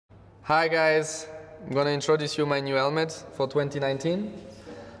Hi guys, I'm gonna introduce you my new helmet for 2019.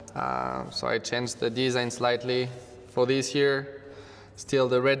 So I changed the design slightly for this year. Still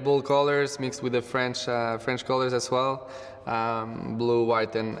the Red Bull colors mixed with the French colors as well. Blue,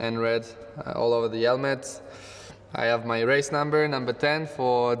 white and red all over the helmet. I have my race number 10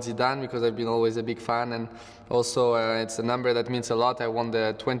 for Zidane because I've been always a big fan, and also it's a number that means a lot. I won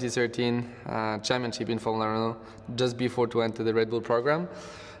the 2013 championship in Formula 1 just before to enter the Red Bull program.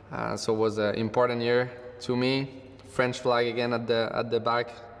 So it was an important year to me. French flag again at the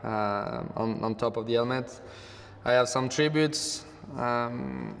back on top of the helmet. I have some tributes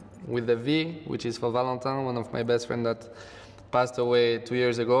with the V, which is for Valentin, one of my best friends that passed away 2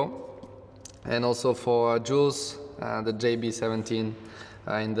 years ago, and also for Jules, the JB17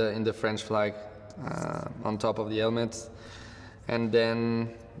 in the French flag on top of the helmet. And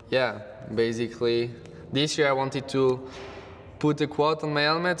then, yeah, basically this year I wanted to put a quote on my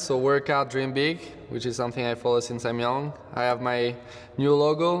helmet, so work out, dream big, which is something I follow since I'm young. I have my new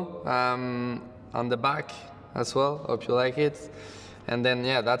logo on the back as well. Hope you like it. And then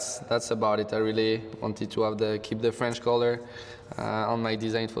yeah, that's about it. I really wanted to keep the French color on my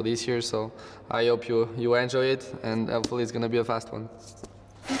design for this year. So I hope you enjoy it, and hopefully it's gonna be a fast one.